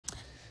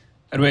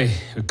Anyway,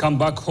 we come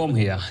back home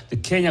here. The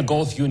Kenya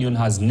Golf Union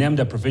has named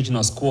a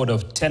professional squad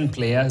of 10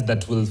 players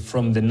that will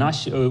form the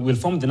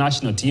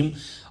national team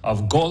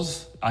of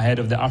golf ahead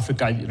of the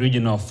Africa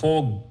Regional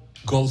 4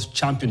 Golf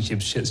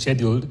Championships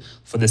scheduled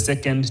for the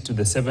 2nd to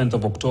the 7th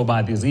of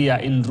October this year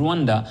in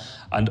Rwanda,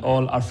 and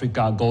All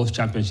Africa Golf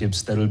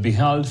Championships that will be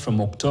held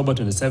from October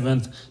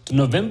 27th to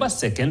November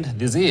 2nd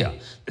this year.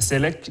 The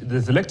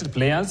selected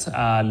players,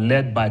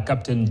 led by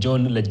Captain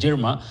John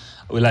Legirma,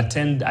 will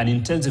attend an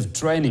intensive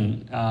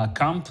training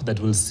camp that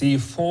will see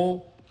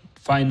 4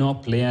 final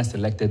players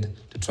selected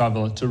to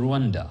travel to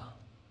Rwanda.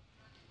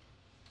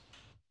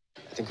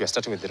 I think we are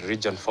starting with the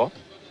Region 4,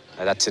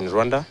 that's in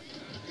Rwanda,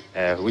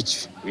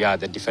 which we are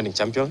the defending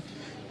champion.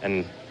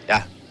 And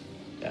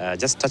yeah,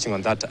 just touching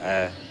on that,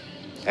 I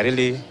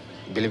really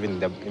believe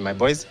in my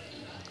boys,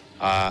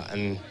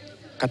 and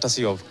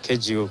courtesy of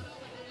KGU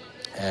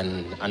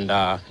and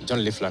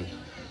John Liefland.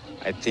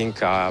 I think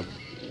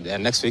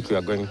next week we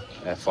are going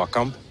for a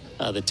camp.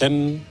 The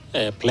 10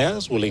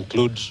 players will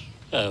include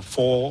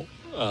 4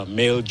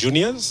 male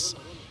juniors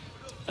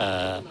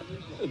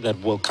that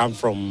will come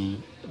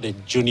from the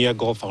Junior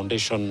Golf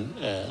Foundation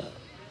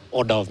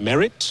Order of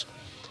Merit.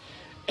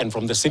 And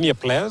from the senior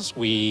players,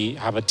 we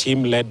have a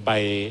team led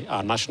by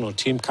our national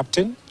team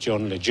captain,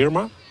 John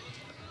Legirma,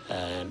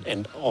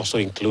 and also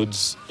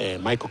includes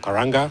Michael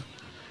Karanga,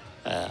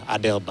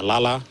 Adel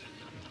Balala,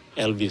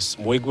 Elvis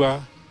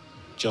Mwigwa,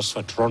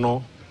 Joshua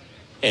Trono,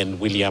 and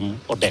William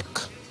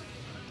Odek.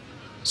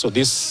 So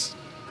these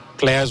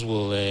players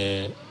will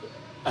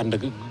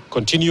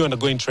continue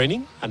undergoing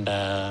training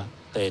under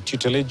the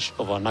tutelage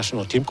of our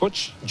national team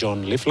coach,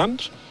 John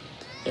Liefland,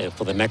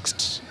 for the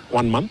next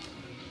 1 month,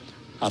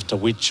 after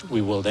which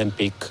we will then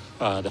pick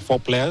the 4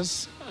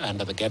 players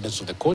under the guidance of the coach.